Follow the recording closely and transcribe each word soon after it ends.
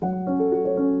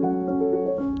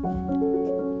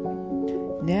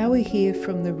Now we hear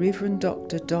from the Reverend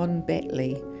Dr. Don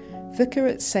Batley, Vicar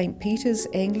at St. Peter's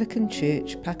Anglican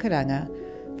Church, Pakuranga,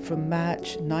 from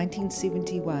March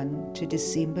 1971 to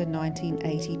December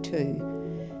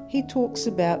 1982. He talks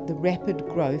about the rapid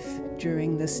growth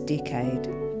during this decade.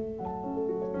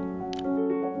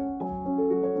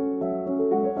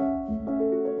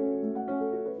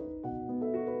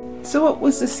 So what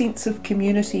was the sense of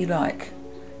community like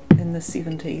in the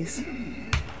 70s?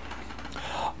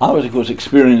 I was, of course,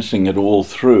 experiencing it all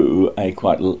through a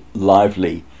quite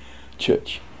lively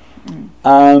church.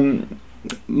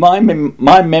 My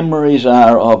memories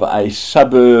are of a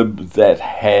suburb that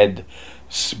had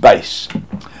space.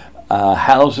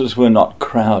 Houses were not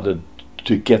crowded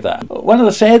together. One of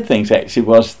the sad things actually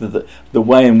was the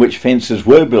way in which fences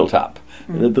were built up.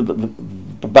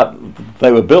 But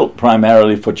they were built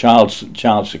primarily for child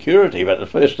security. But at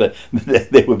first, there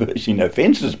were virtually no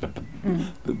fences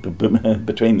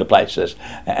between the places,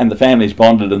 and the families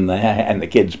bonded and the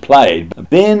kids played.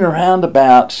 Then, around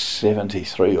about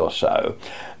 73 or so,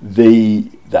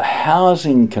 the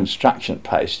housing construction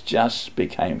pace just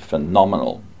became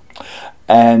phenomenal,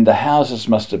 and the houses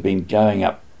must have been going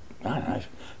up, I don't know,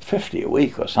 50 a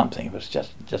week or something. It was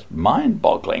just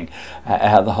mind-boggling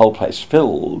how the whole place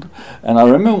filled. And I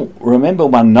remember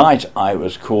one night I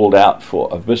was called out for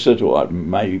a visit, or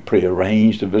maybe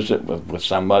pre-arranged a visit with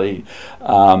somebody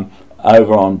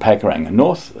over on Pakuranga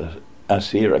North,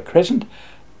 Sierra Crescent,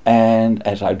 and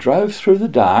as I drove through the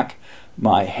dark,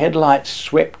 my headlights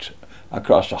swept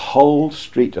across a whole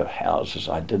street of houses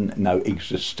I didn't know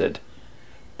existed,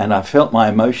 and I felt my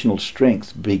emotional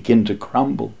strength begin to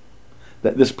crumble.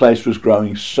 That this place was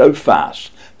growing so fast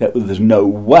that there's no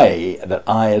way that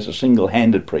I, as a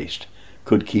single-handed priest,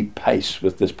 could keep pace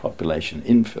with this population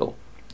infill.